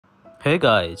Hey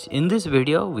guys, in this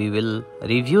video we will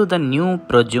review the new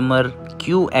Prosumer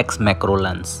QX macro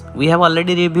lens. We have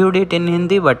already reviewed it in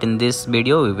Hindi, but in this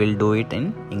video we will do it in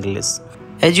English.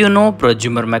 As you know,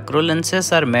 Prosumer macro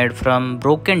lenses are made from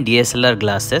broken DSLR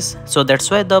glasses, so that's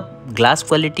why the glass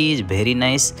quality is very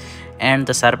nice and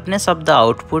the sharpness of the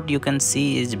output you can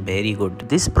see is very good.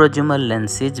 This Prosumer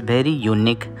lens is very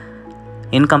unique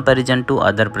in comparison to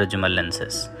other Prosumer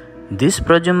lenses. This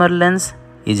Prosumer lens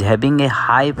is having a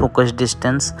high focus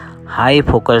distance, high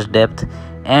focus depth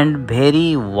and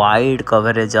very wide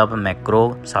coverage of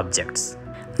macro subjects.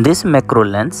 This macro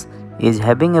lens is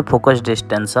having a focus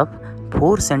distance of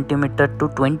 4 cm to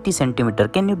 20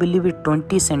 cm. Can you believe it?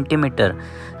 20 cm.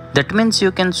 That means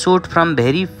you can shoot from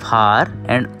very far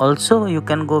and also you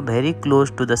can go very close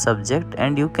to the subject,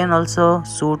 and you can also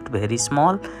shoot very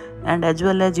small and as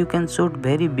well as you can shoot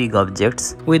very big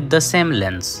objects with the same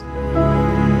lens.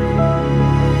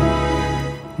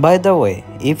 By the way,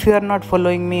 if you are not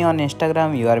following me on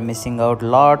Instagram, you are missing out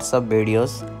lots of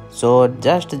videos. So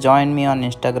just join me on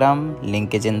Instagram,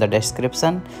 link is in the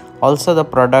description. Also the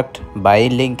product buy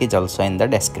link is also in the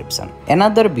description.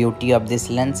 Another beauty of this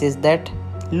lens is that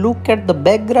look at the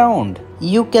background.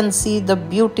 You can see the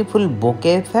beautiful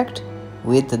bokeh effect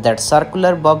with that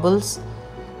circular bubbles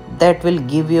that will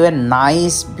give you a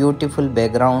nice beautiful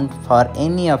background for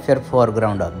any of your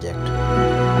foreground object.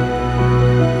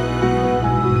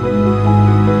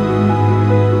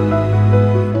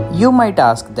 You might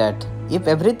ask that if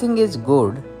everything is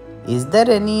good, is there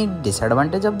any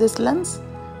disadvantage of this lens?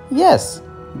 Yes,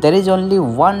 there is only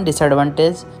one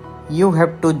disadvantage. You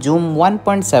have to zoom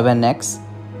 1.7x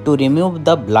to remove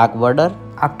the black border.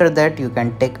 After that you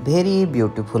can take very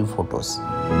beautiful photos.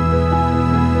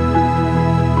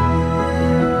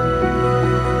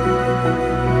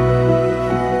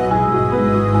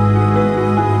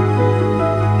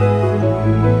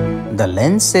 The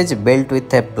lens is built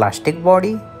with a plastic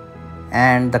body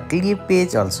and the clip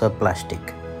is also plastic.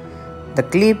 The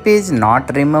clip is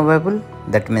not removable,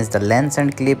 that means the lens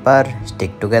and clip are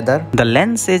stick together. The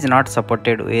lens is not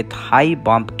supported with high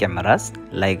bump cameras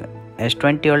like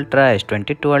S20 Ultra,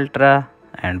 S22 Ultra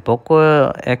and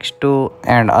Poco X2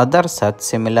 and other such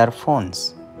similar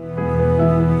phones.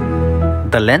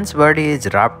 The lens body is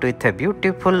wrapped with a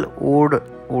beautiful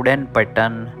wooden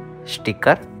pattern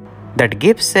sticker that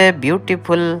gives a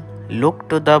beautiful look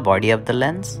to the body of the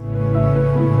lens.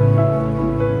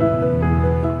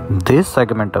 This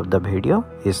segment of the video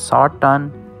is shot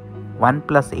on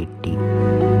OnePlus 80.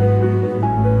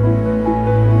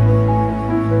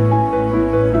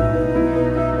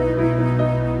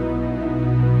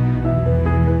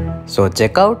 So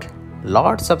check out,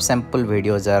 lots of sample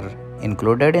videos are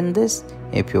included in this.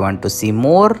 If you want to see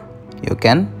more, you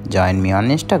can join me on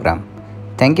Instagram.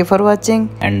 Thank you for watching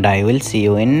and I will see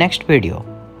you in next video.